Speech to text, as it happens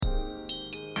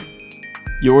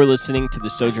You're listening to the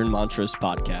Sojourn Montrose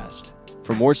podcast.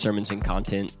 For more sermons and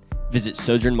content, visit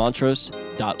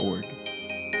sojournmontrose.org.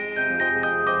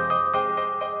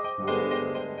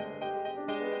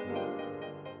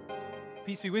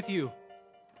 Peace be with you.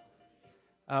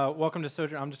 Welcome to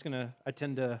Sojourn. I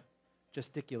tend to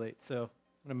gesticulate, so I'm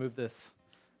going to move this.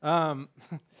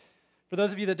 For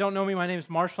those of you that don't know me, my name is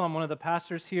Marshall. I'm one of the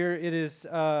pastors here. It is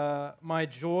my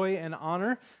joy and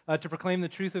honor to proclaim the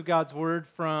truth of God's word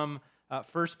from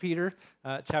 1 Peter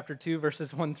chapter 2,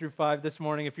 verses 1 through 5 this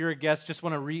morning. If you're a guest, just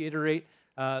want to reiterate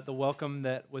the welcome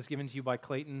that was given to you by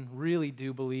Clayton. Really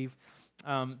do believe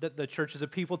that the church is a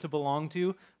people to belong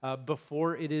to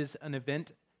before it is an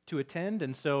event to attend,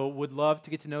 and so would love to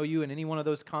get to know you in any one of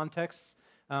those contexts.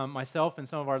 Myself and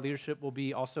some of our leadership will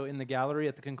be also in the gallery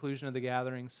at the conclusion of the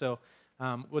gathering, so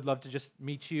would love to just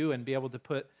meet you and be able to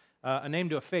put a name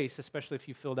to a face, especially if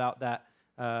you filled out that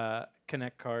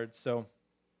Connect card. So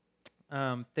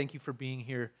thank you for being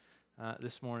here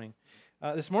this morning.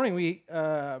 This morning we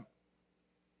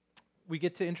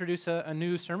get to introduce a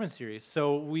new sermon series.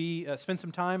 So we spent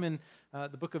some time in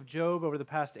the book of Job over the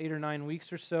past 8 or 9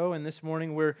 weeks or so, and this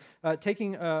morning we're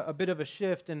taking a bit of a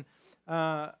shift, and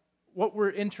what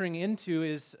we're entering into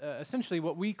is essentially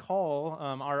what we call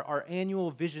our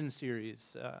annual vision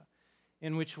series,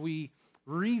 in which we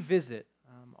revisit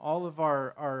all of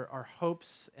our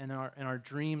hopes and our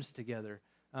dreams together,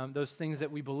 those things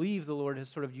that we believe the Lord has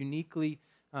sort of uniquely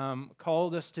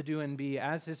called us to do and be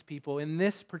as His people in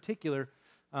this particular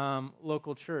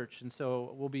local church. And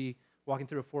so we'll be walking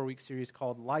through a 4-week series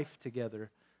called Life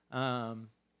Together. And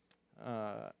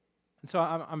so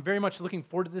I'm very much looking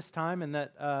forward to this time, and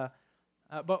that.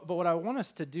 But what I want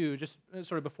us to do, just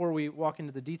sort of before we walk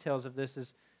into the details of this,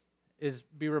 is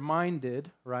be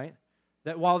reminded, right,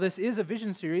 that while this is a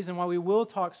vision series, and while we will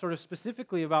talk sort of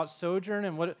specifically about Sojourn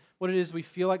and what it is we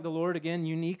feel like the Lord, again,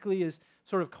 uniquely is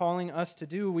sort of calling us to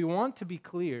do, we want to be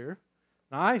clear,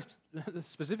 and I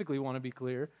specifically want to be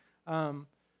clear,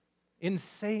 in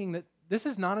saying that this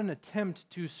is not an attempt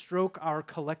to stroke our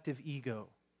collective ego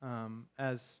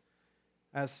as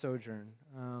Sojourn.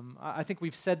 I think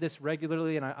we've said this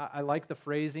regularly, and I like the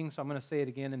phrasing, so I'm going to say it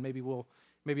again, and maybe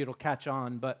it'll catch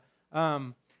on. But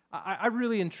I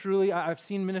really and truly, I've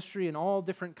seen ministry in all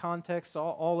different contexts,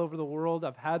 all over the world.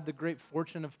 I've had the great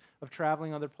fortune of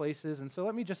traveling other places, and so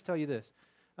let me just tell you this: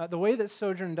 the way that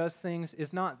Sojourn does things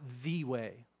is not the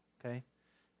way. Okay,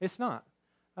 it's not,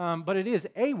 but it is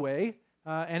a way.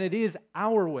 And it is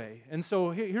our way. And so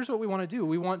here's what we want to do.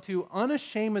 We want to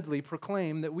unashamedly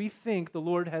proclaim that we think the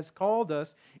Lord has called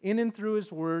us in and through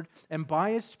His Word and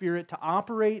by His Spirit to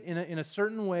operate in a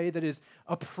certain way that is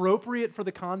appropriate for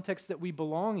the context that we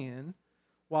belong in,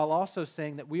 while also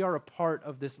saying that we are a part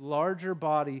of this larger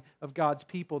body of God's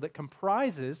people that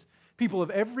comprises people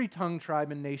of every tongue,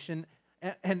 tribe, and nation,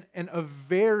 and a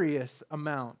various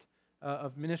amount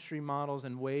of ministry models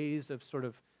and ways of sort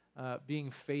of being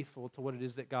faithful to what it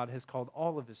is that God has called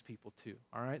all of His people to,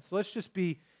 all right? So let's just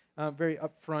be very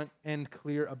upfront and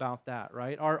clear about that,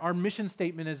 right? Our mission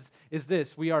statement is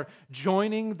this: we are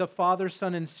joining the Father,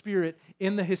 Son, and Spirit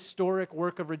in the historic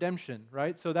work of redemption,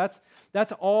 right? So that's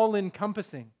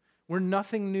all-encompassing. We're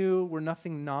nothing new, we're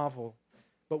nothing novel,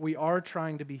 but we are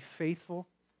trying to be faithful,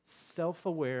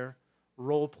 self-aware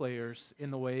role players in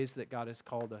the ways that God has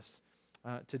called us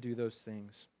to do those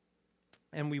things.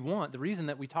 And the reason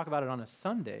that we talk about it on a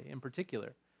Sunday in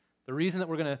particular, the reason that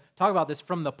we're going to talk about this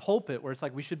from the pulpit, where it's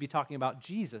like we should be talking about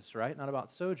Jesus, right, not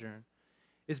about Sojourn,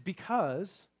 is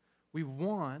because we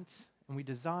want and we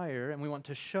desire and we want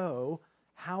to show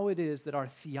how it is that our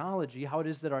theology, how it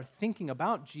is that our thinking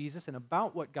about Jesus and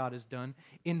about what God has done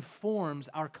informs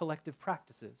our collective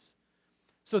practices.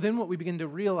 So then what we begin to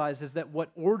realize is that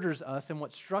what orders us and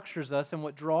what structures us and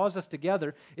what draws us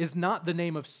together is not the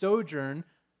name of Sojourn,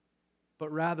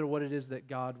 but rather what it is that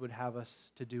God would have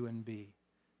us to do and be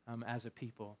as a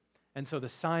people. And so the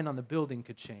sign on the building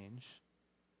could change,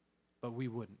 but we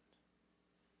wouldn't.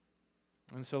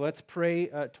 And so let's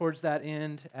pray towards that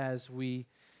end as we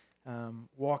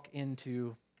walk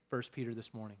into 1 Peter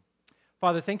this morning.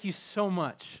 Father, thank you so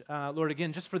much, Lord,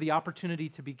 again, just for the opportunity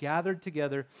to be gathered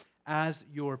together as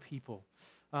your people.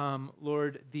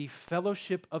 Lord, the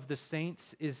fellowship of the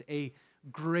saints is a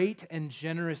great and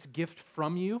generous gift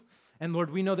from you. And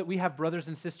Lord, we know that we have brothers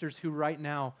and sisters who right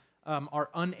now are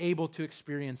unable to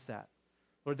experience that.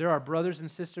 Lord, there are brothers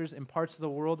and sisters in parts of the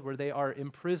world where they are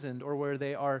imprisoned or where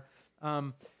they are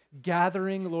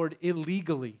gathering, Lord,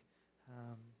 illegally.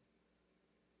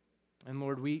 And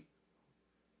Lord, we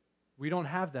don't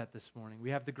have that this morning.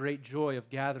 We have the great joy of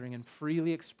gathering and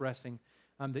freely expressing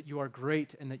that you are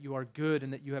great and that you are good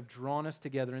and that you have drawn us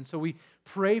together. And so we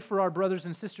pray for our brothers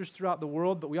and sisters throughout the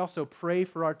world, but we also pray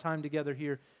for our time together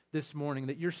here this morning,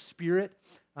 that your Spirit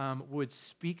would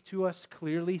speak to us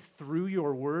clearly through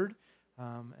your word.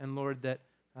 And Lord, that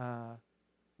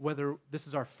whether this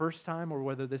is our first time or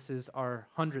whether this is our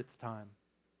 100th time,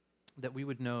 that we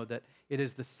would know that it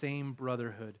is the same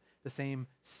brotherhood, the same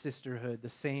sisterhood, the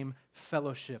same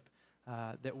fellowship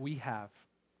that we have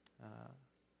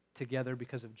together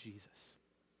because of Jesus.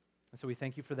 And so we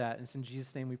thank you for that. And it's in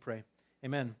Jesus' name we pray.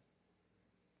 Amen.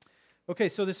 Okay,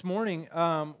 so this morning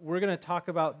we're going to talk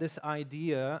about this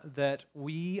idea that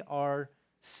we are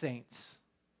saints.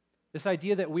 This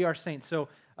idea that we are saints. So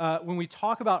when we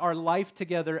talk about our life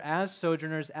together as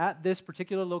sojourners at this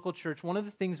particular local church, one of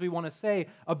the things we want to say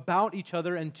about each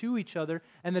other and to each other,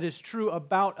 and that is true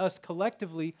about us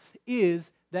collectively,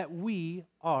 is that we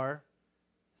are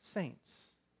saints.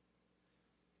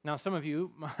 Now, some of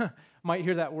you might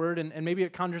hear that word, and maybe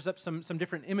it conjures up some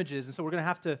different images, and so we're going to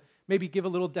have to maybe give a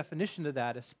little definition to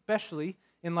that, especially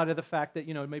in light of the fact that,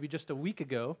 maybe just a week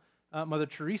ago, Mother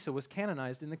Teresa was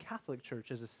canonized in the Catholic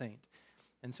Church as a saint.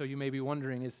 And so you may be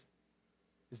wondering, is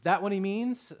that what he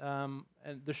means? And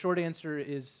the short answer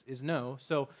is no.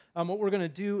 So what we're going to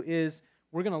do is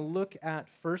we're going to look at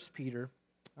 1 Peter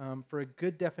for a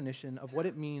good definition of what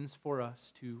it means for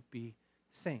us to be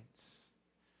saints.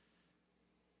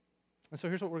 And so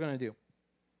here's what we're going to do.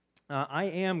 I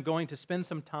am going to spend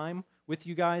some time with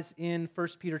you guys in 1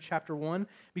 Peter chapter 1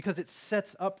 because it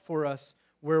sets up for us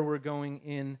where we're going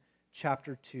in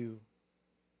chapter 2.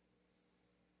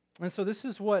 And so this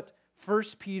is what 1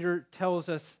 Peter tells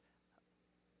us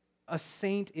a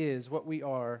saint is, what we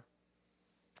are.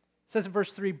 It says in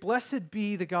verse 3, "Blessed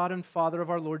be the God and Father of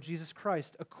our Lord Jesus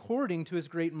Christ. According to his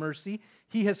great mercy,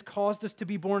 he has caused us to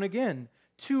be born again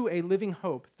to a living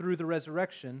hope through the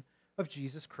resurrection of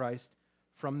Jesus Christ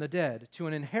from the dead, to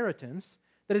an inheritance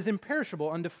that is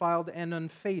imperishable, undefiled, and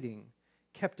unfading,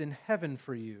 kept in heaven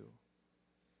for you."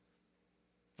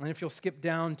 And if you'll skip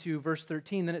down to verse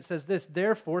 13, then it says this,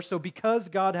 "Therefore, so because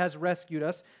God has rescued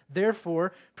us,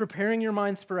 therefore, preparing your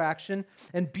minds for action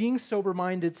and being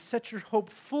sober-minded, set your hope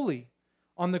fully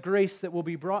on the grace that will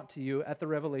be brought to you at the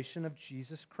revelation of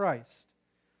Jesus Christ.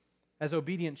 As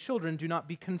obedient children, do not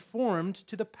be conformed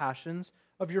to the passions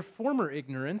of your former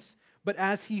ignorance, but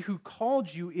as he who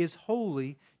called you is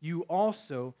holy, you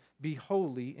also be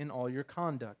holy in all your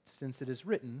conduct, since it is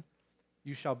written,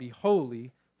 'You shall be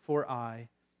holy, for I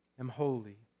am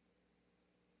holy.'"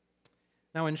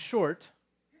 Now, in short,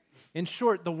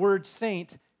 the word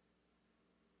saint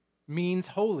means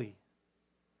holy.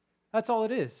 That's all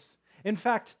it is. In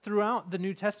fact, throughout the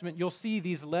New Testament, you'll see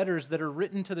these letters that are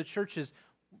written to the churches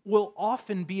will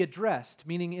often be addressed,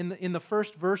 meaning in the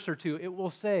first verse or two, it will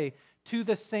say, "To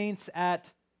the saints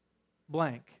at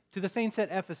blank," to the saints at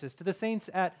Ephesus, to the saints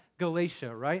at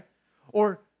Galatia, right?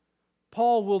 Or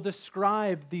Paul will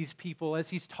describe these people as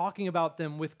he's talking about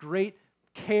them with great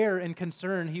care and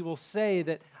concern. He will say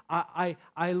that, I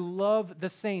love the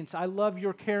saints. I love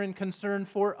your care and concern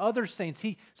for other saints.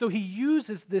 So he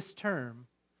uses this term,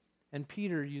 and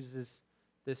Peter uses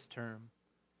this term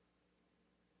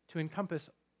to encompass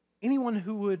anyone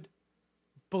who would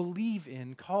believe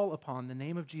in, call upon the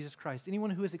name of Jesus Christ. Anyone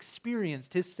who has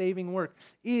experienced his saving work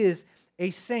is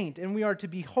a saint, and we are to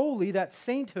be holy. That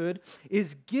sainthood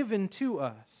is given to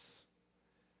us.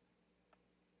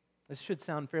 This should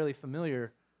sound fairly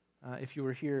familiar if you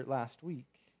were here last week.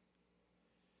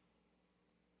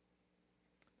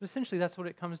 But essentially, that's what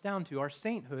it comes down to. Our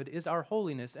sainthood is our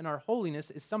holiness, and our holiness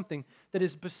is something that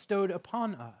is bestowed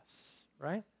upon us,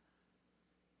 right?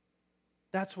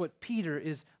 That's what Peter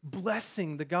is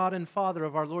blessing the God and Father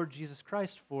of our Lord Jesus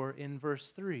Christ for in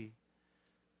verse 3.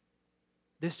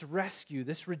 This rescue,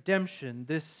 this redemption,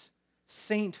 this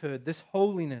sainthood, this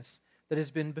holiness that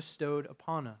has been bestowed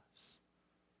upon us.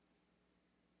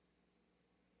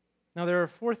 Now, there are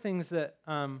 4 things that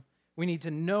we need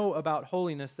to know about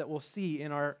holiness that we'll see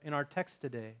in our text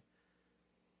today.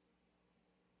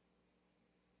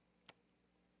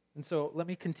 And so let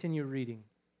me continue reading.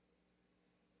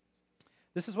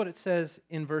 This is what it says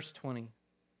in verse 20.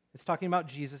 It's talking about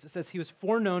Jesus. It says, "He was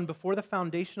foreknown before the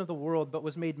foundation of the world, but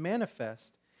was made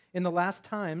manifest in the last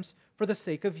times for the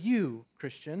sake of you,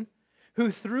 Christian,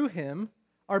 who through him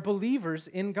are believers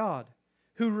in God,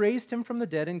 who raised him from the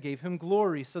dead and gave him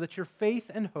glory, so that your faith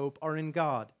and hope are in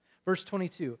God." Verse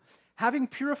 22, "Having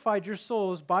purified your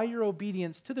souls by your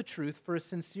obedience to the truth for a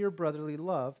sincere brotherly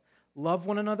love, love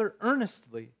one another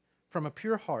earnestly from a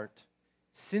pure heart,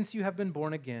 since you have been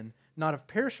born again, not of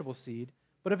perishable seed,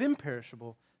 but of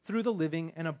imperishable, through the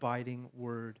living and abiding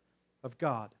word of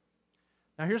God."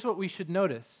 Now here's what we should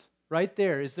notice right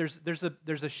there is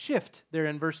there's a shift there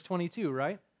in verse 22,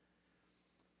 right?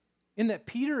 In that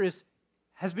Peter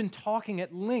has been talking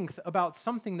at length about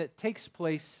something that takes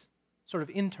place sort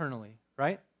of internally,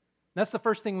 right? And that's the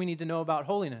first thing we need to know about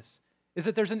holiness, is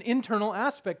that there's an internal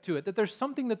aspect to it, that there's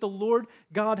something that the Lord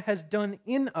God has done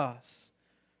in us,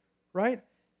 right?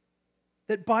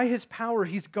 That by His power,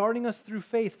 He's guarding us through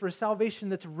faith for a salvation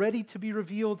that's ready to be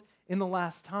revealed in the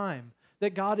last time.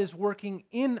 That God is working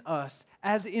in us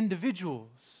as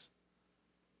individuals.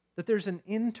 That there's an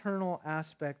internal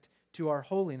aspect to our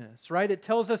holiness, right? It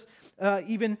tells us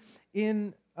even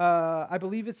in, I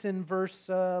believe it's in verse,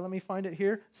 let me find it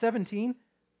here, 17,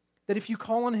 that if you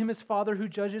call on Him as Father who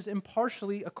judges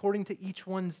impartially according to each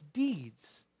one's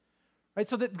deeds, right?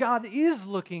 So that God is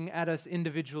looking at us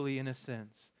individually in a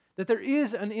sense. That there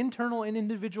is an internal and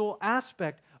individual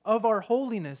aspect of our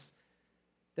holiness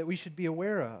that we should be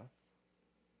aware of.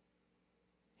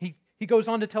 He goes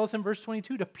on to tell us in verse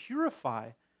 22 to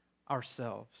purify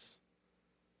ourselves.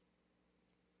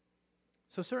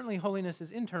 So certainly holiness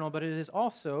is internal, but it is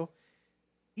also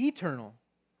eternal,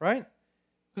 right?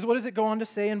 Because what does it go on to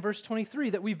say in verse 23?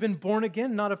 That we've been born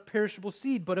again, not of perishable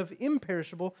seed, but of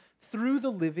imperishable, through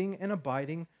the living and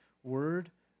abiding Word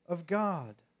of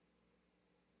God.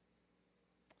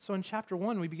 So in chapter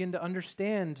 1, we begin to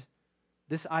understand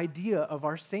this idea of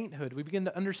our sainthood. We begin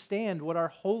to understand what our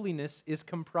holiness is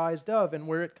comprised of and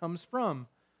where it comes from.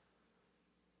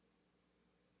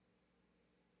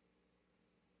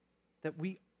 That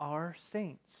we are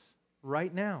saints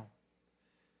right now.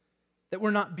 That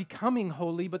we're not becoming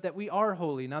holy, but that we are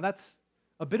holy. Now that's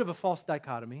a bit of a false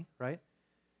dichotomy, right?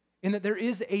 In that there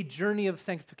is a journey of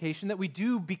sanctification, that we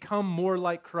do become more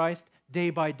like Christ day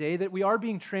by day, that we are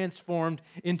being transformed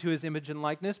into His image and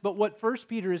likeness. But what 1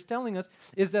 Peter is telling us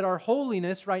is that our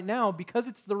holiness right now, because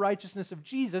it's the righteousness of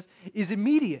Jesus, is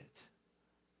immediate.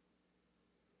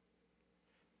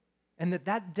 And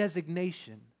that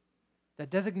designation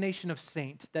of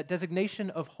saint, that designation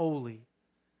of holy,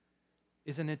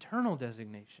 is an eternal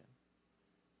designation.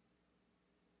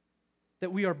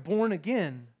 That we are born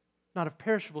again, not of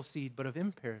perishable seed, but of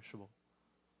imperishable.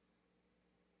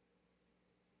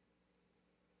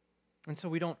 And so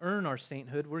we don't earn our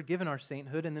sainthood, we're given our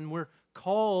sainthood, and then we're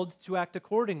called to act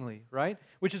accordingly, right?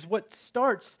 Which is what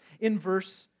starts in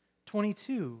verse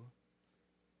 22,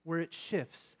 where it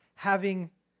shifts. Having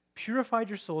purified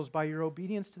your souls by your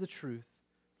obedience to the truth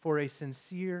for a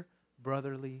sincere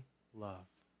brotherly love.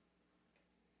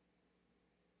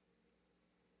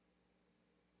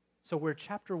 So where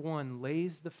chapter 1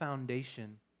 lays the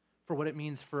foundation for what it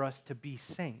means for us to be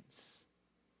saints,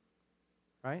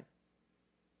 right?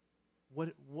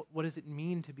 What does it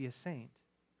mean to be a saint?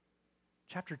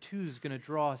 Chapter 2 is going to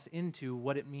draw us into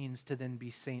what it means to then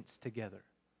be saints together.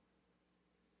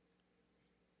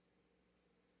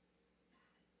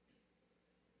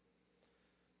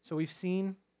 So we've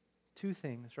seen two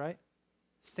things, right?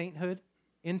 Sainthood,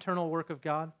 internal work of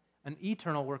God, an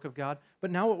eternal work of God. But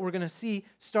now what we're going to see,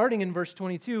 starting in verse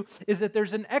 22, is that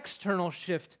there's an external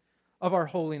shift of our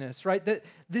holiness, right? That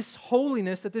this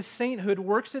holiness, that this sainthood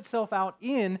works itself out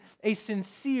in a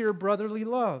sincere brotherly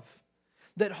love.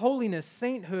 That holiness,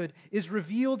 sainthood, is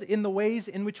revealed in the ways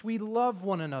in which we love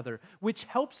one another, which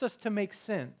helps us to make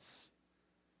sense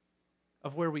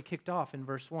of where we kicked off in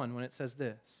verse 1 when it says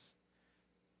this.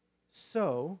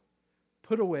 So,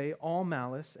 put away all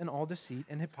malice and all deceit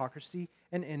and hypocrisy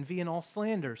and envy and all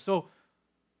slander. So,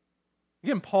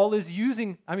 again,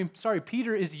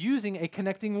 Peter is using a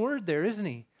connecting word there, isn't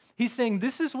he? He's saying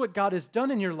this is what God has done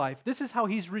in your life. This is how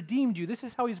He's redeemed you. This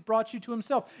is how He's brought you to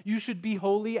Himself. You should be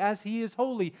holy as He is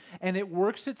holy. And it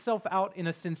works itself out in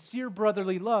a sincere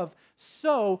brotherly love.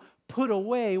 So, put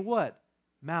away what?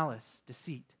 Malice,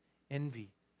 deceit,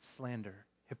 envy, slander,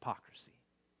 hypocrisy.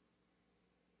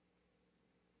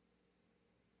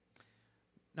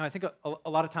 Now, I think a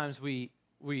lot of times we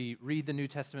read the New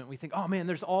Testament, we think, oh man,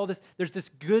 there's this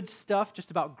good stuff just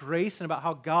about grace and about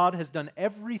how God has done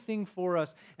everything for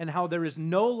us and how there is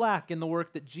no lack in the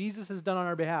work that Jesus has done on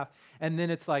our behalf. And then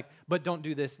it's like, but don't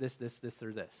do this,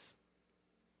 or this.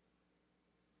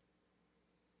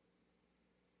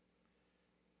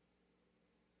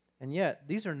 And yet,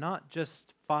 these are not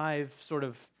just 5 sort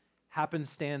of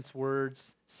happenstance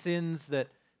words, sins that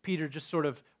Peter just sort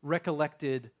of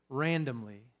recollected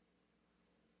randomly.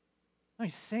 No,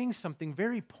 he's saying something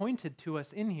very pointed to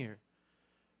us in here.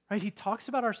 Right? He talks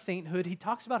about our sainthood. He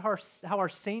talks about how our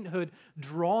sainthood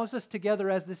draws us together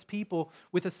as this people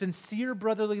with a sincere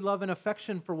brotherly love and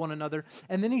affection for one another.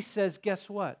 And then he says, guess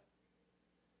what?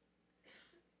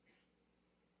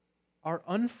 Our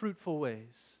unfruitful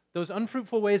ways, those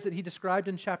unfruitful ways that he described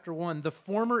in chapter 1, the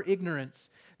former ignorance,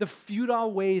 the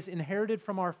futile ways inherited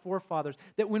from our forefathers,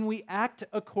 that when we act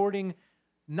according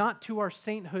not to our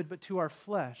sainthood, but to our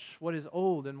flesh, what is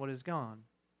old and what is gone,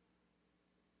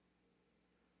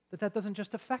 that doesn't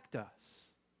just affect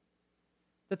us,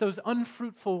 that those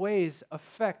unfruitful ways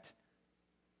affect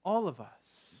all of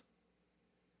us.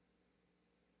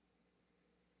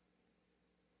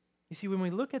 You see, when we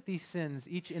look at these sins,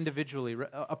 each individually,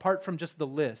 apart from just the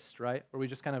list, right, where we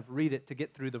just kind of read it to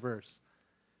get through the verse,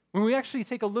 when we actually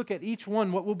take a look at each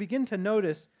one, what we'll begin to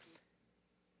notice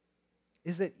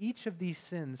is that each of these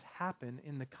sins happen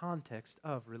in the context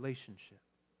of relationship.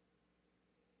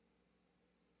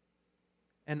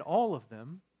 And all of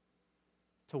them,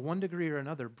 to one degree or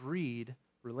another, breed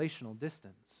relational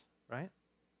distance, right?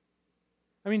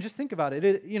 I mean, just think about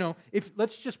it. If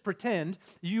let's just pretend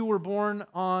you were born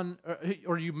on,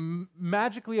 or you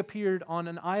magically appeared on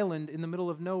an island in the middle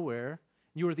of nowhere,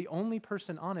 you were the only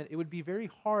person on it, it would be very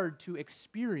hard to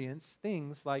experience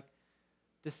things like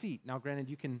deceit. Now, granted,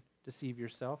 you can deceive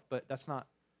yourself, but that's not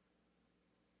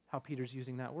how Peter's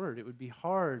using that word. It would be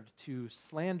hard to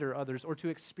slander others or to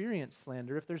experience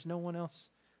slander if there's no one else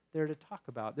there to talk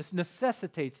about.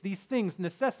 These things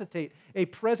necessitate a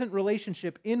present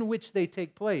relationship in which they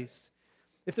take place.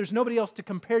 If there's nobody else to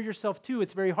compare yourself to,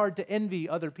 it's very hard to envy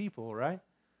other people, right?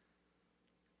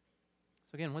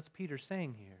 So again, what's Peter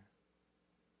saying here?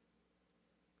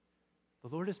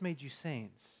 The Lord has made you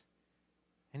saints,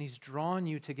 and He's drawn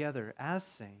you together as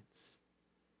saints.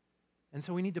 And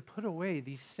so we need to put away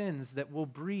these sins that will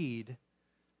breed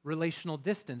relational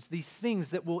distance, these things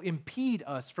that will impede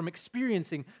us from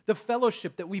experiencing the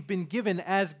fellowship that we've been given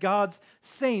as God's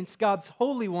saints, God's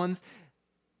holy ones,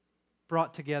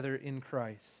 brought together in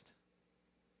Christ.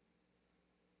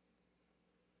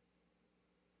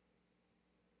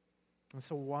 And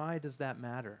so why does that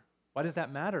matter? Why does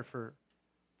that matter for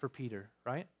Peter,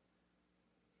 right?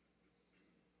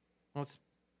 Well,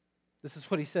 this is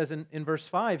what he says in verse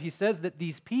 5. He says that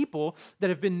these people that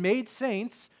have been made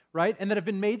saints, right, and that have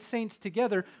been made saints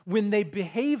together, when they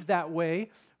behave that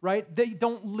way, right, they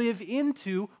don't live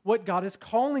into what God is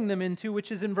calling them into,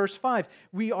 which is in verse 5.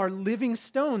 We are living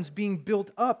stones being built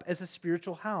up as a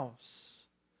spiritual house.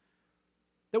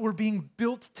 That we're being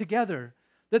built together.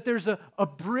 That there's a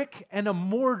brick and a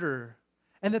mortar,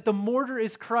 and that the mortar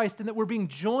is Christ, and that we're being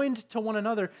joined to one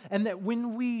another, and that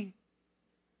when we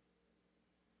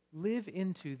live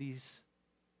into these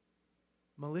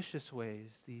malicious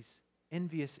ways, these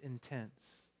envious intents,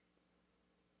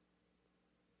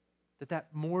 that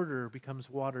mortar becomes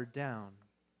watered down.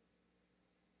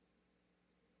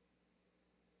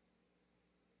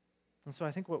 And so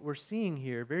I think what we're seeing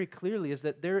here very clearly is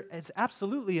that there is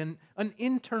absolutely an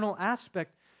internal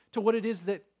aspect to what it is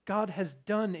that God has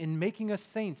done in making us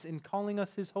saints, in calling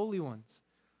us His holy ones.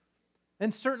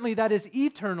 And certainly that is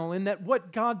eternal, in that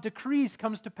what God decrees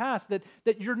comes to pass, that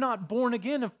you're not born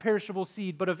again of perishable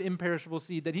seed, but of imperishable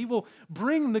seed, that He will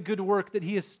bring the good work that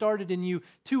He has started in you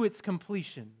to its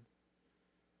completion.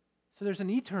 So there's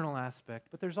an eternal aspect,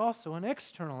 but there's also an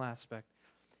external aspect,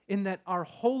 in that our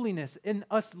holiness, in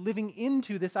us living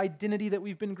into this identity that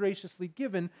we've been graciously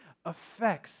given,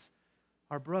 affects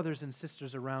our brothers and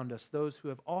sisters around us, those who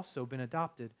have also been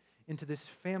adopted into this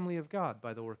family of God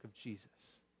by the work of Jesus.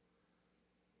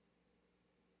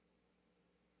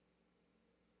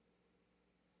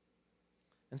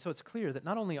 And so it's clear that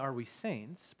not only are we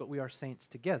saints, but we are saints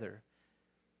together.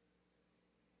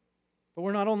 But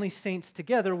we're not only saints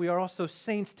together, we are also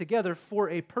saints together for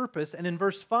a purpose. And in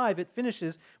verse 5, it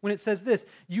finishes when it says this: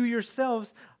 you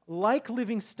yourselves, like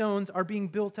living stones, are being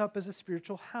built up as a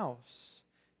spiritual house,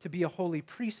 to be a holy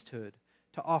priesthood,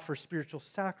 to offer spiritual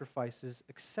sacrifices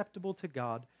acceptable to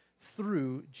God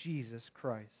through Jesus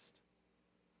Christ.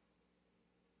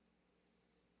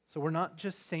 So we're not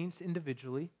just saints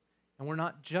individually, and we're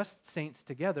not just saints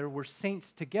together, we're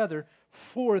saints together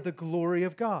for the glory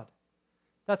of God.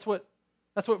 That's what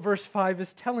verse 5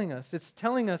 is telling us. It's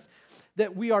telling us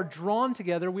that we are drawn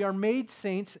together, we are made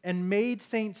saints and made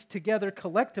saints together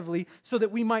collectively so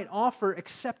that we might offer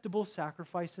acceptable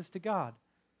sacrifices to God.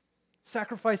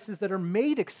 Sacrifices that are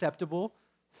made acceptable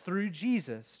through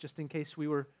Jesus, just in case we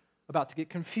were about to get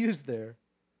confused there.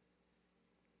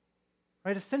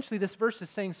 Right? Essentially, this verse is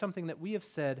saying something that we have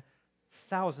said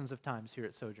thousands of times here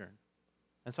at Sojourn.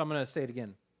 And so I'm going to say it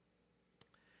again.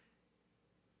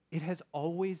 It has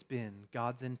always been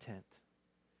God's intent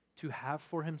to have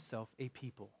for Himself a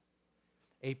people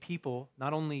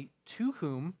not only to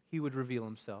whom He would reveal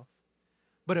Himself,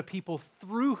 but a people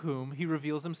through whom He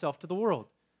reveals Himself to the world.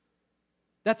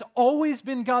 That's always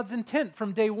been God's intent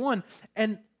from day one,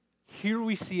 and Here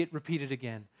we see it repeated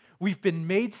again. We've been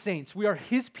made saints. We are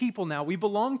his people now. We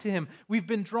belong to him. We've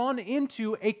been drawn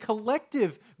into a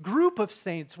collective group of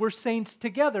saints. We're saints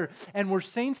together, and we're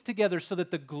saints together so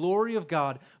that the glory of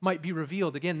God might be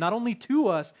revealed again, not only to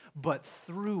us, but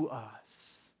through us.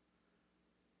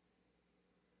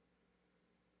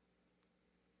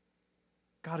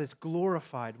 God is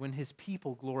glorified when his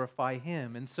people glorify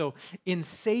him. And so in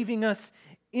saving us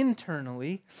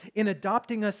internally, in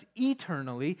adopting us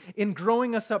eternally, in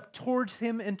growing us up towards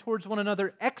him and towards one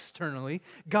another externally,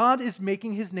 God is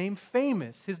making his name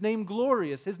famous, his name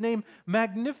glorious, his name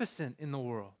magnificent in the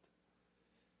world.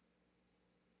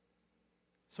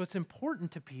 So it's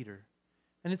important to Peter,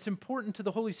 and it's important to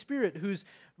the Holy Spirit who's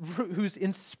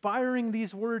inspiring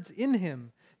these words in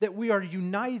him, that we are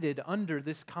united under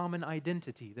this common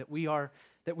identity, that we are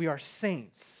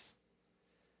saints.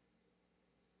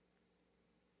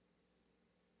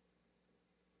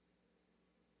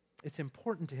 It's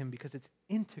important to him because it's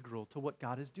integral to what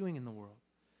God is doing in the world.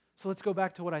 So let's go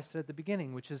back to what I said at the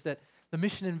beginning, which is that the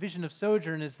mission and vision of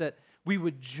Sojourn is that we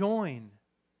would join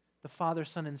the Father,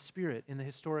 Son, and Spirit in the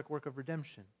historic work of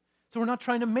redemption. So we're not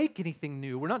trying to make anything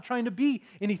new. We're not trying to be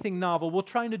anything novel. We're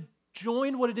trying to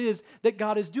join what it is that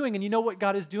God is doing. And you know what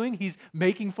God is doing? He's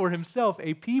making for himself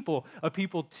a people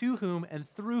to whom and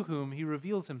through whom he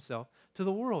reveals himself to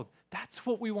the world. That's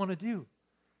what we want to do.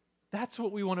 That's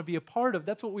what we want to be a part of.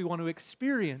 That's what we want to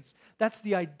experience. That's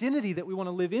the identity that we want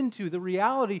to live into, the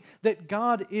reality that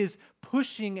God is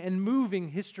pushing and moving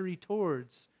history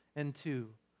towards and to.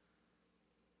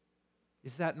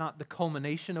 Is that not the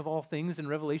culmination of all things in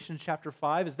Revelation chapter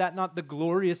 5? Is that not the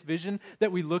glorious vision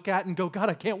that we look at and go, God,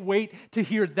 I can't wait to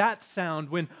hear that sound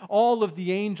when all of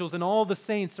the angels and all the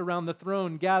saints around the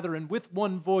throne gather and with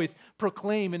one voice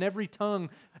proclaim in every tongue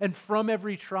and from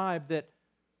every tribe that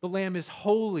the Lamb is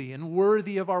holy and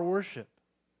worthy of our worship.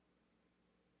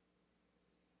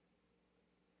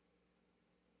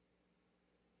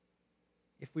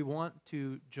 If we want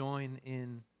to join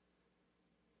in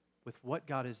with what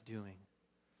God is doing,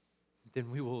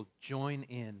 then we will join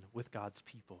in with God's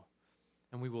people,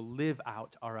 and we will live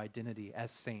out our identity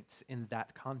as saints in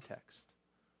that context.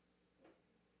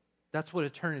 That's what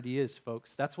eternity is,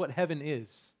 folks. That's what heaven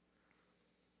is.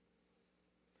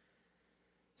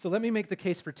 So let me make the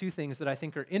case for two things that I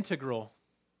think are integral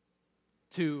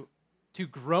to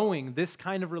growing this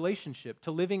kind of relationship,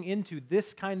 to living into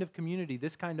this kind of community,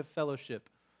 this kind of fellowship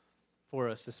for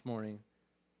us this morning.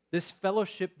 This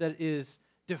fellowship that is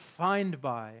defined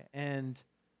by and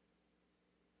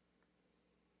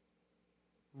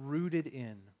rooted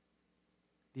in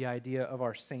the idea of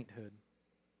our sainthood.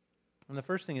 And the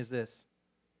first thing is this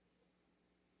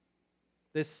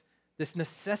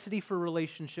necessity for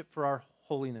relationship for our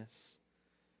holiness.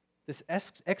 This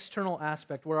external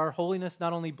aspect where our holiness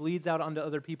not only bleeds out onto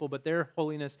other people, but their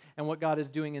holiness and what God is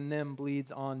doing in them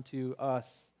bleeds onto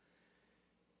us.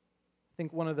 I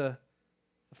think one of the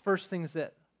first things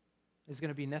that is going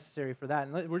to be necessary for that,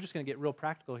 and we're just going to get real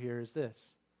practical here, is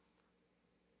this.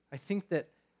 I think that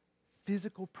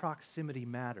physical proximity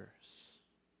matters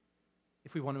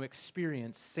if we want to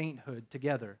experience sainthood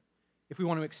together. If we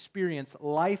want to experience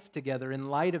life together in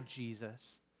light of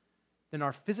Jesus, then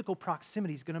our physical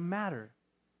proximity is going to matter.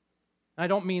 And I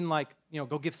don't mean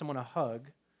go give someone a hug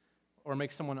or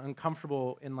make someone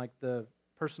uncomfortable in the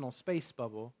personal space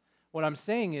bubble. What I'm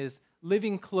saying is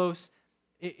living close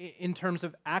in terms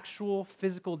of actual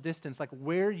physical distance, like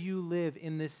where you live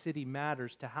in this city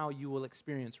matters to how you will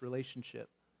experience relationship.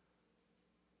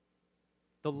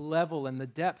 The level and the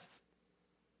depth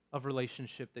of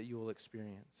relationship that you will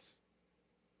experience.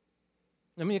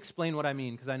 Let me explain what I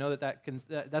mean, because I know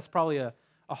that's probably a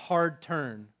hard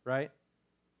turn, right?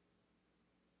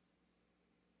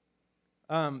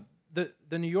 The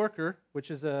New Yorker, which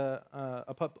is a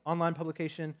online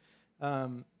publication,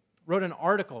 wrote an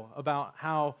article about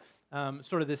how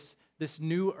sort of this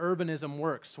new urbanism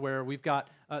works, where we've got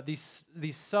these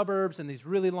suburbs and these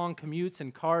really long commutes,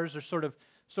 and cars are sort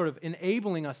of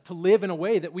enabling us to live in a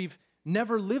way that we've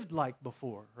never lived like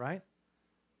before, right?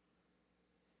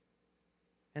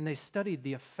 And they studied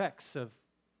the effects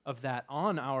of that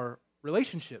on our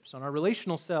relationships, on our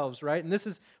relational selves, right? And this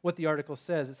is what the article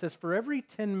says. It says, for every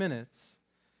 10 minutes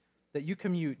that you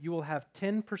commute, you will have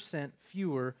 10%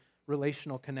 fewer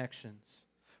relational connections.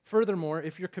 Furthermore,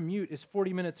 if your commute is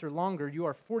 40 minutes or longer, you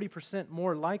are 40%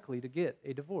 more likely to get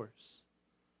a divorce.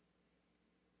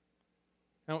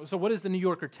 Now, so what is the New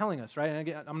Yorker telling us, right? And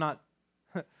again, I'm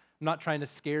not trying to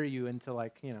scare you into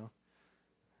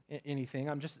anything.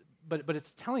 But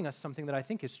it's telling us something that I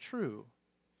think is true.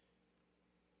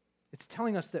 It's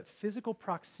telling us that physical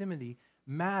proximity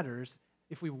matters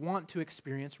if we want to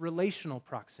experience relational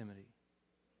proximity.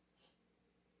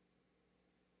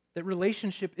 That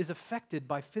relationship is affected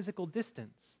by physical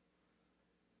distance.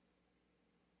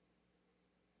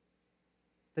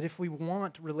 That if we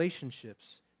want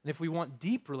relationships, and if we want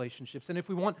deep relationships, and if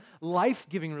we want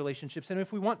life-giving relationships, and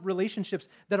if we want relationships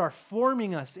that are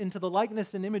forming us into the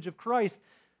likeness and image of Christ,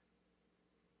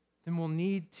 then we'll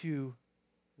need to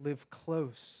live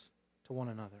close to one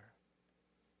another.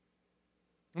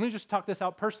 Let me just talk this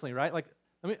out personally, right?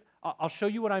 I'll show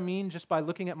you what I mean just by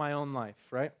looking at my own life,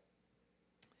 right?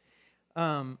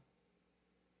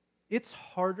 It's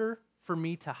harder for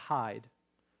me to hide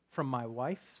from my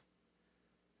wife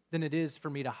than it is for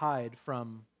me to hide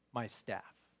from my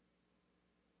staff.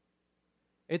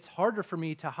 It's harder for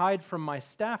me to hide from my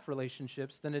staff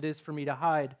relationships than it is for me to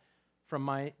hide from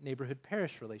my neighborhood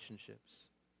parish relationships.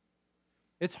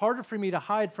 It's harder for me to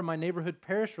hide from my neighborhood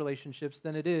parish relationships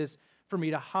than it is for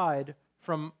me to hide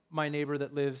from my neighbor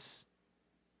that lives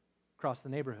across the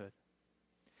neighborhood.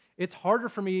 It's harder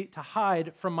for me to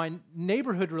hide from my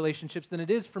neighborhood relationships than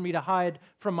it is for me to hide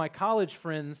from my college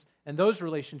friends and those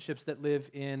relationships that live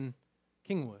in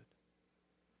Kingwood.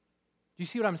 Do you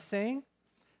see what I'm saying?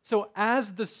 So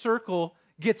as the circle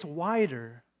gets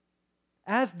wider,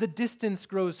 as the distance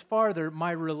grows farther,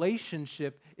 my relational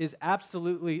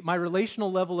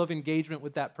level of engagement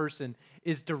with that person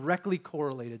is directly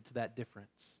correlated to that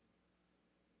difference.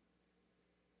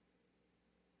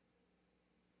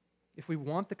 If we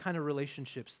want the kind of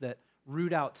relationships that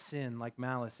root out sin like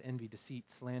malice, envy,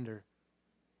 deceit, slander,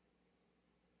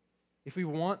 if we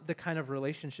want the kind of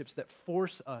relationships that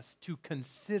force us to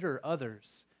consider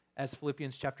others, as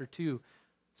Philippians chapter 2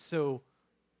 so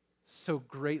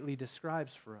greatly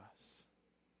describes for us,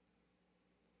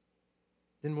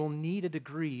 then we'll need a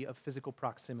degree of physical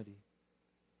proximity.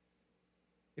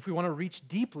 If we want to reach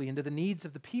deeply into the needs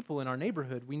of the people in our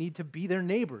neighborhood, we need to be their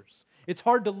neighbors. It's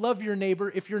hard to love your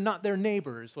neighbor if you're not their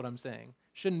neighbor, is what I'm saying.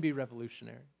 Shouldn't be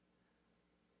revolutionary.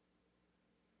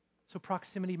 So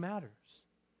proximity matters,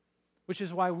 which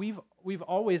is why we've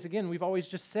always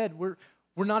just said we're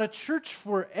not a church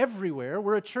for everywhere.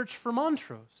 We're a church for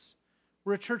Montrose.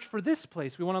 We're a church for this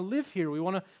place. We want to live here. We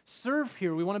want to serve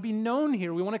here. We want to be known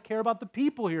here. We want to care about the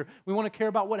people here. We want to care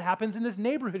about what happens in this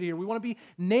neighborhood here. We want to be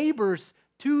neighbors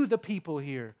to the people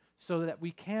here so that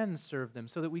we can serve them,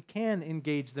 so that we can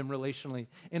engage them relationally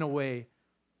in a way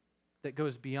that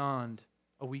goes beyond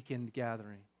a weekend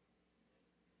gathering.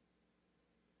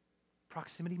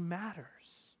 Proximity matters.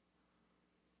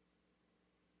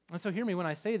 And so hear me when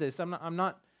I say this. I'm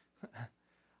not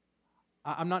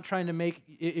trying to make,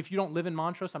 if you don't live in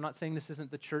Montrose, I'm not saying this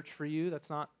isn't the church for you. That's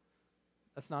not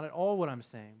at all what I'm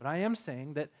saying. But I am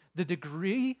saying that the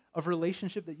degree of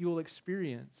relationship that you will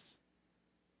experience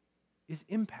is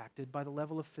impacted by the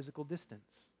level of physical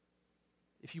distance.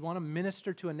 If you want to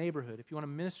minister to a neighborhood, if you want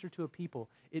to minister to a people,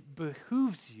 it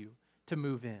behooves you to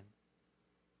move in.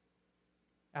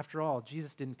 After all,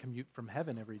 Jesus didn't commute from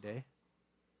heaven every day.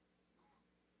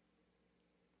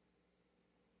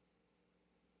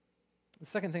 The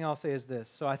second thing I'll say is this.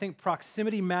 So I think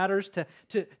proximity matters to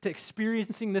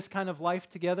experiencing this kind of life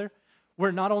together,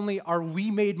 where not only are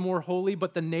we made more holy,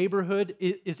 but the neighborhood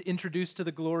is introduced to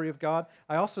the glory of God.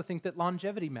 I also think that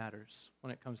longevity matters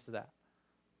when it comes to that.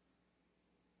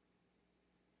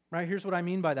 Right? Here's what I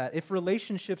mean by that. If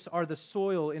relationships are the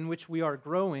soil in which we are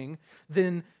growing,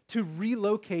 then to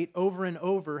relocate over and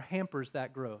over hampers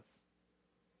that growth.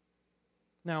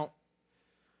 Now,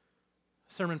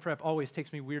 sermon prep always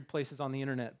takes me weird places on the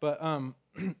internet, but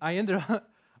I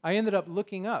ended up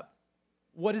looking up,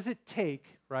 what does it take,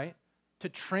 right, to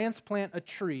transplant a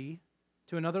tree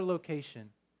to another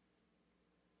location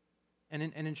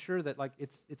and ensure that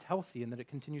it's healthy and that it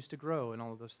continues to grow and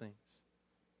all of those things.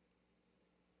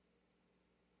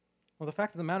 Well, the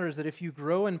fact of the matter is that if you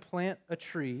grow and plant a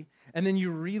tree and then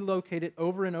you relocate it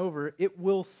over and over, it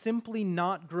will simply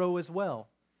not grow as well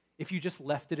if you just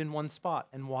left it in one spot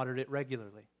and watered it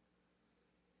regularly.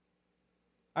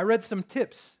 I read some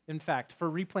tips, in fact, for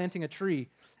replanting a tree,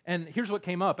 and here's what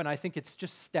came up, and I think it's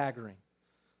just staggering.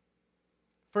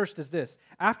 First is this: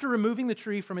 after removing the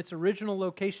tree from its original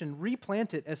location,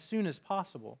 replant it as soon as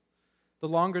possible. The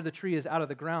longer the tree is out of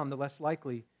the ground, the less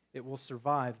likely it will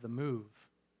survive the move.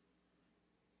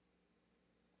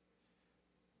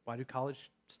 Why do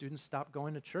college students stop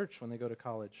going to church when they go to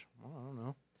college? Well, I don't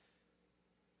know.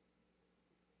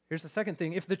 Here's the second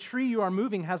thing. If the tree you are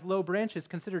moving has low branches,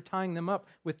 consider tying them up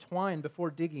with twine before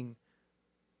digging.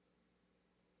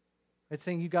 It's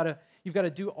saying you've got to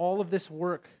do all of this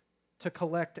work to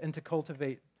collect and to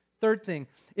cultivate. Third thing,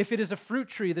 if it is a fruit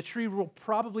tree, the tree will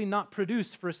probably not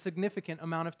produce for a significant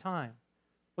amount of time.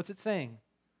 What's it saying?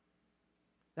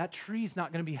 That tree's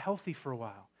not going to be healthy for a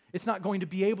while. It's not going to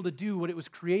be able to do what it was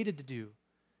created to do.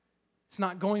 It's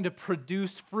not going to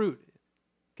produce fruit.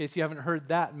 In case you haven't heard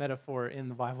that metaphor in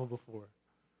the Bible before.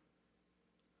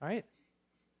 All right?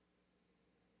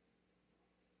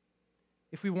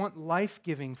 If we want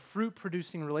life-giving,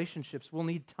 fruit-producing relationships, we'll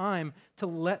need time to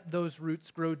let those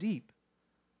roots grow deep.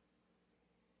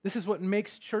 This is what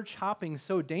makes church hopping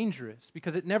so dangerous,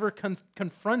 because it never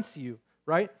confronts you,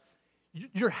 right?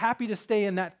 You're happy to stay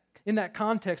in that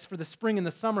context for the spring and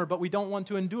the summer, but we don't want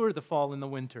to endure the fall and the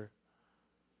winter.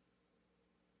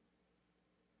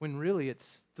 When really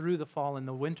it's through the fall and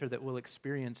the winter that we'll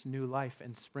experience new life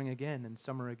and spring again and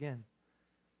summer again.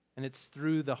 And it's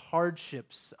through the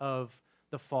hardships of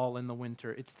the fall and the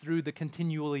winter. It's through the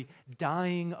continually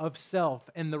dying of self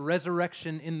and the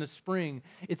resurrection in the spring.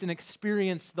 It's in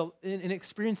experiencing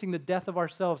the death of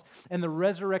ourselves and the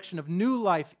resurrection of new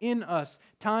life in us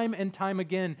time and time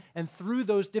again. And through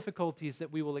those difficulties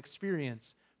that we will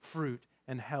experience fruit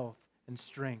and health and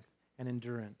strength and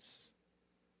endurance.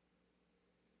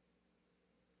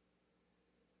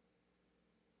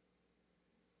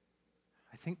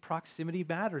 I think proximity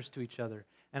matters to each other.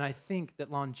 And I think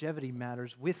that longevity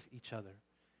matters with each other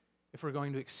if we're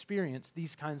going to experience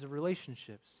these kinds of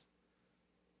relationships.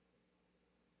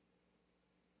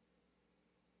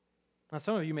 Now,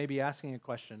 some of you may be asking a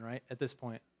question, right, at this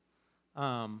point.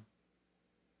 I'm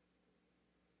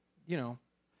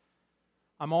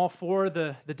all for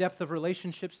the depth of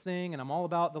relationships thing, and I'm all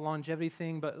about the longevity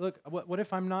thing, but look, what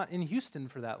if I'm not in Houston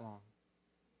for that long?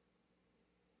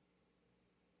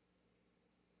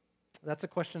 That's a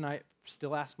question I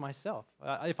still ask myself.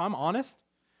 If I'm honest,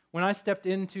 when I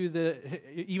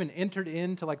even entered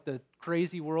into like the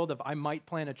crazy world of I might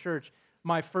plant a church,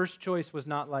 my first choice was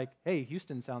not like, hey,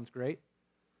 Houston sounds great.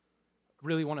 I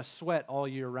really want to sweat all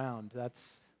year round.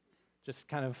 That's just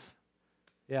kind of,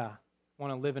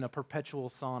 want to live in a perpetual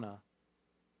sauna.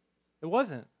 It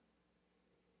wasn't.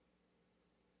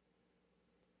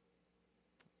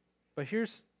 But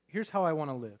here's how I want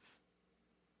to live.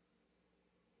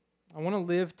 I want to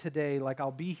live today like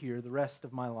I'll be here the rest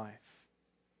of my life.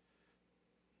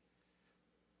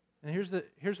 And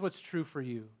here's what's true for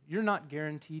you. You're not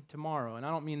guaranteed tomorrow, and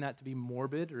I don't mean that to be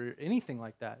morbid or anything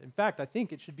like that. In fact, I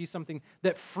think it should be something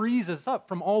that frees us up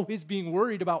from always being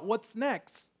worried about what's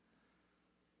next.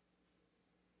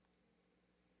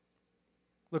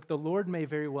 Look, the Lord may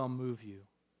very well move you,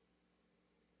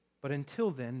 but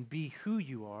until then, be who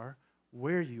you are,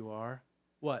 where you are,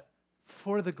 what?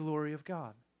 For the glory of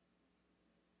God.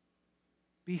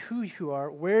 Be who you are,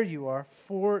 where you are,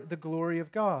 for the glory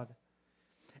of God.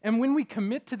 And when we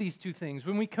commit to these two things,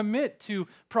 when we commit to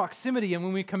proximity and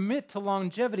when we commit to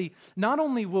longevity, not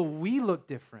only will we look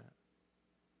different,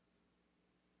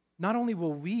 not only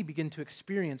will we begin to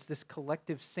experience this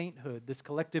collective sainthood, this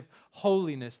collective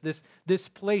holiness, this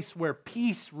place where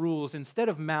peace rules instead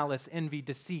of malice, envy,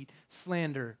 deceit,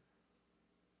 slander,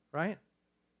 right?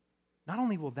 Not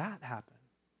only will that happen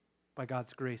by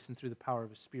God's grace and through the power of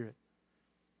His Spirit,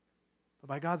 but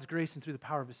by God's grace and through the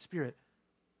power of His Spirit,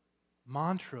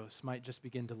 Montrose might just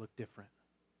begin to look different.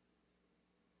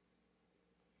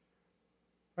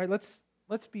 Right? Let's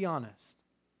be honest.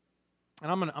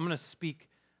 And I'm gonna speak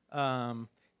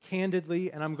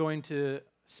candidly, and I'm going to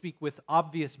speak with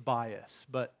obvious bias,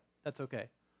 but that's okay.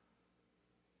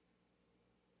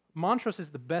 Montrose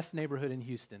is the best neighborhood in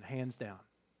Houston, hands down.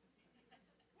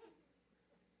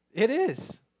 It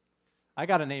is. I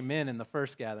got an amen in the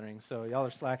first gathering, so y'all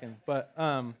are slacking. But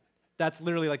that's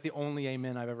literally like the only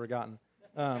amen I've ever gotten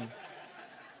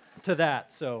to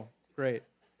that, so great.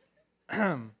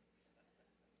 But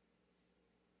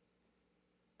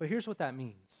here's what that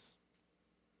means.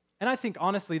 And I think,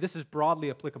 honestly, this is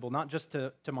broadly applicable, not just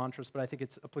to Montrose, but I think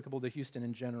it's applicable to Houston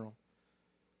in general.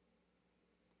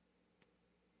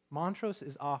 Montrose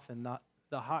is often not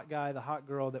the hot guy, the hot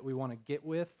girl that we want to get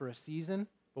with for a season,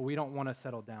 but we don't want to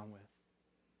settle down with.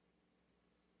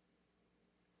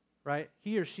 Right?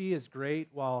 He or she is great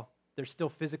while they're still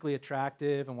physically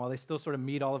attractive and while they still sort of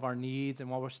meet all of our needs and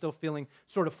while we're still feeling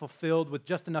sort of fulfilled with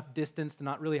just enough distance to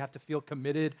not really have to feel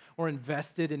committed or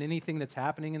invested in anything that's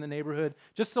happening in the neighborhood,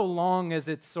 just so long as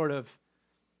it's sort of,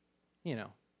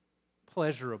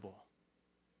 pleasurable.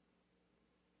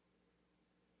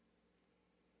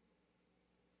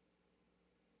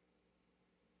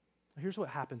 Here's what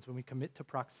happens when we commit to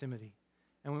proximity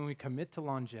and when we commit to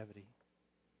longevity.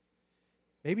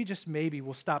 Maybe, just maybe,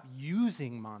 we'll stop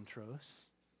using Montrose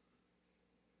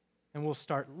and we'll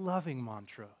start loving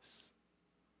Montrose.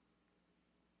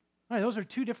 All right, those are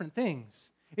two different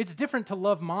things. It's different to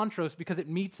love Montrose because it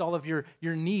meets all of your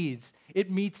needs.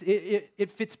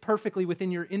 It fits perfectly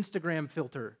within your Instagram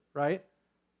filter, right?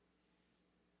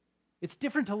 It's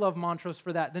different to love Montrose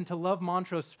for that than to love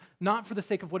Montrose not for the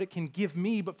sake of what it can give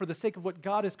me, but for the sake of what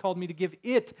God has called me to give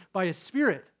it by His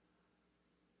Spirit.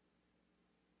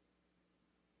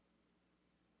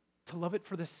 To love it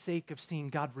for the sake of seeing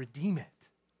God redeem it.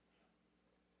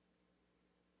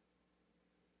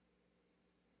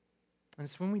 And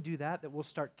it's when we do that we'll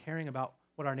start caring about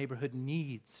what our neighborhood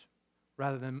needs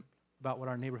rather than about what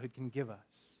our neighborhood can give us.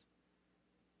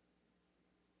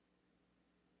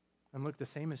 And look, the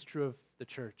same is true of the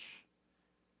church.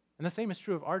 And the same is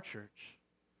true of our church,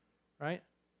 right?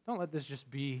 Don't let this just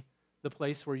be the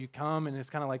place where you come and it's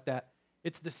kind of like that.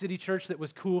 It's the city church that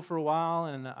was cool for a while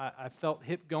and I felt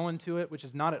hip going to it, which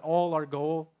is not at all our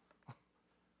goal,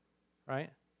 right?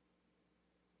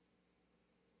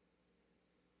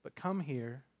 But come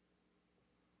here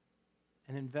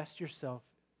and invest yourself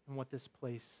in what this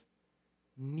place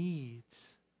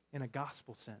needs in a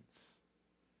gospel sense.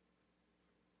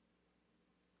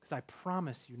 Because I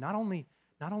promise you, not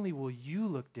only will you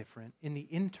look different in the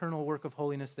internal work of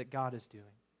holiness that God is doing,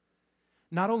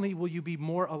 not only will you be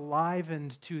more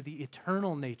alivened to the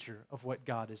eternal nature of what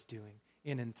God is doing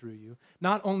in and through you,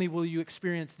 not only will you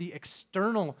experience the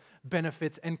external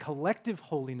benefits and collective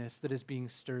holiness that is being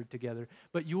stirred together,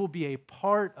 but you will be a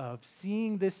part of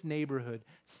seeing this neighborhood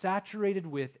saturated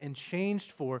with and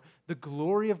changed for the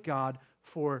glory of God,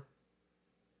 for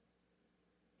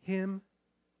Him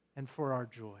and for our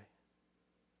joy.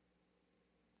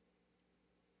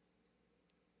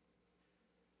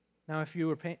 Now, if you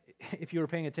were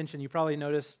paying attention, you probably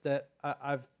noticed that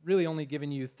I've really only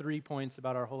given you 3 points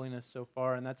about our holiness so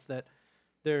far, and that's that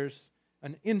there's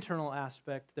an internal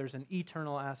aspect, there's an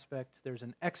eternal aspect, there's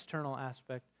an external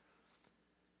aspect,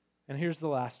 and here's the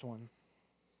last one.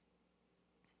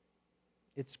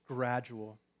 It's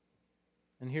gradual.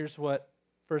 And here's what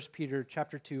 1 Peter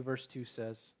chapter 2, verse 2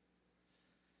 says.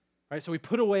 Right, so we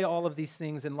put away all of these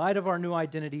things in light of our new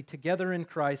identity together in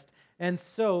Christ, and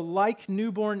so, like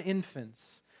newborn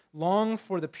infants, long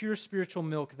for the pure spiritual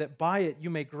milk, that by it you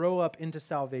may grow up into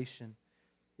salvation,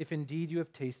 if indeed you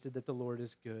have tasted that the Lord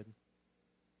is good.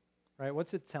 Right,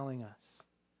 what's it telling us?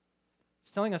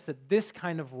 It's telling us that this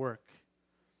kind of work,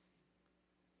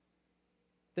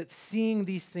 that seeing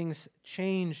these things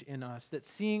change in us, that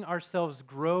seeing ourselves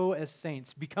grow as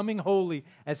saints, becoming holy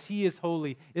as He is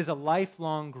holy, is a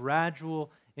lifelong,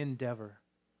 gradual endeavor.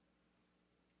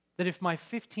 That if my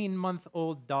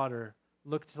 15-month-old daughter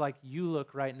looked like you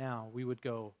look right now, we would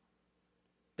go,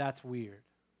 that's weird.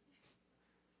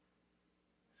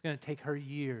 It's going to take her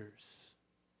years.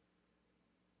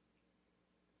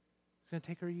 It's going to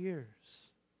take her years.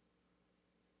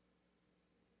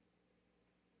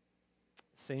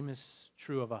 Same is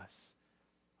true of us.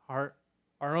 Our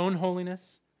own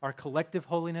holiness, our collective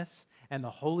holiness, and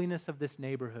the holiness of this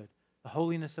neighborhood, the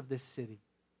holiness of this city.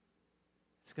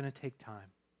 It's going to take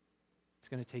time. It's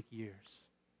going to take years.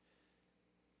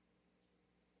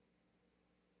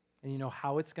 And you know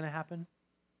how it's going to happen?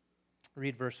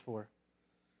 Read verse 4.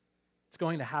 It's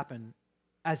going to happen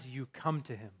as you come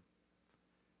to Him.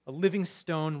 A living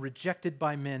stone rejected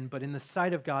by men, but in the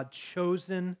sight of God,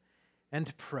 chosen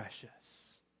and precious.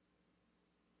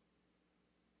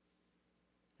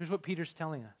 Here's what Peter's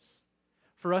telling us.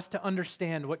 For us to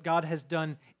understand what God has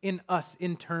done in us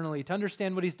internally, to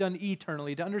understand what He's done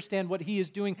eternally, to understand what He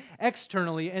is doing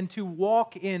externally, and to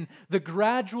walk in the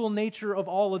gradual nature of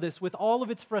all of this, with all of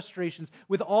its frustrations,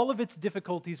 with all of its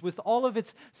difficulties, with all of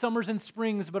its summers and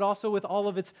springs, but also with all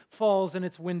of its falls and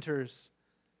its winters.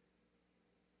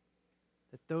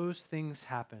 That those things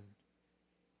happen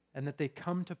and that they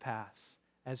come to pass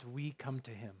as we come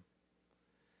to Him.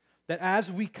 That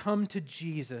as we come to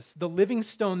Jesus, the living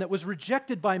stone that was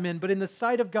rejected by men, but in the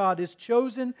sight of God is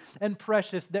chosen and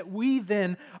precious, that we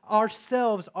then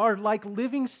ourselves are like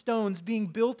living stones being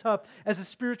built up as a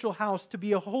spiritual house to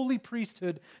be a holy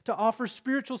priesthood, to offer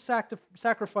spiritual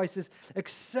sacrifices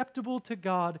acceptable to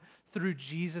God through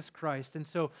Jesus Christ. And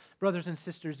so, brothers and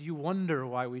sisters, you wonder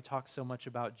why we talk so much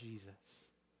about Jesus.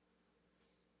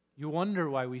 You wonder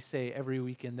why we say every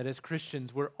weekend that as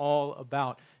Christians we're all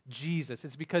about Jesus.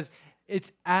 It's because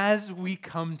it's as we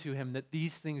come to Him that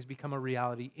these things become a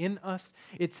reality in us.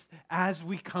 It's as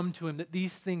we come to Him that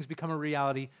these things become a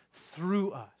reality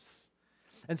through us.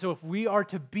 And so if we are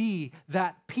to be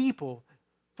that people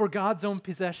for God's own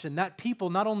possession, that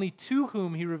people not only to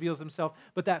whom He reveals Himself,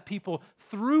 but that people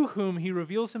through whom He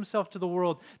reveals Himself to the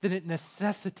world, then it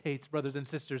necessitates, brothers and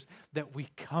sisters, that we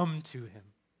come to Him.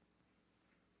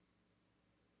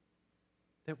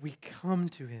 That we come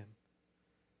to Him.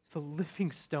 the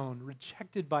living stone,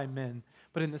 rejected by men,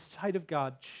 but in the sight of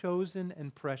God, chosen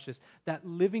and precious, that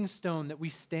living stone that we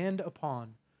stand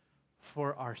upon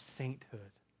for our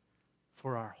sainthood,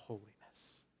 for our holiness,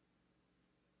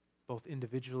 both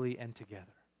individually and together.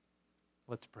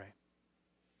 Let's pray.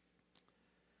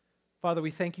 Father,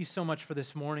 we thank you so much for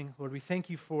this morning. Lord, we thank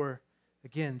you for,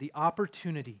 again, the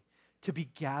opportunity to be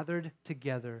gathered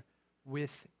together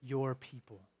with your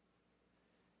people.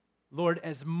 Lord,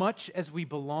 as much as we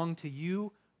belong to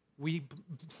you, we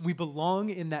belong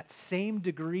in that same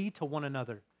degree to one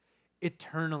another,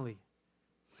 eternally.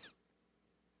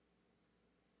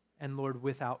 And Lord,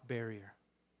 without barrier.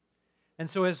 And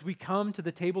so as we come to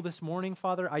the table this morning,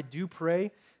 Father, I do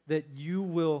pray that you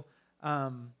will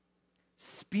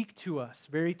speak to us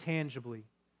very tangibly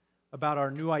about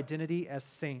our new identity as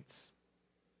saints.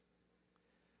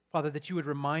 Father, that you would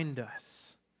remind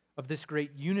us of this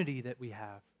great unity that we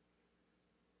have.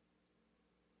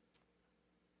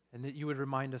 And that you would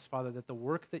remind us, Father, that the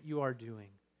work that you are doing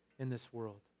in this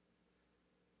world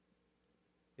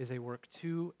is a work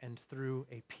to and through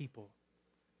a people,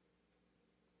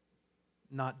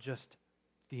 not just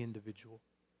the individual.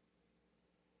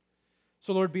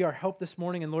 So, Lord, be our help this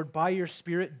morning, and Lord, by your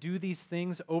Spirit, do these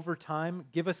things over time.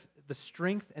 Give us the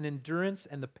strength and endurance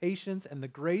and the patience and the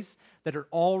grace that are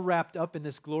all wrapped up in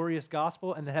this glorious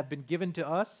gospel and that have been given to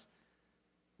us.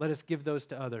 Let us give those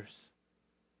to others,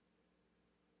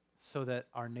 so that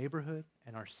our neighborhood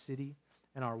and our city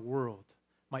and our world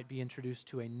might be introduced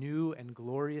to a new and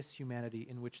glorious humanity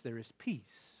in which there is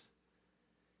peace,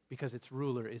 because its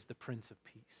ruler is the Prince of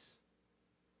Peace.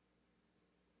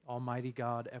 Almighty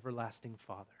God, everlasting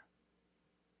Father.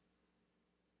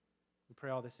 We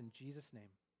pray all this in Jesus' name.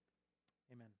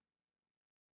 Amen.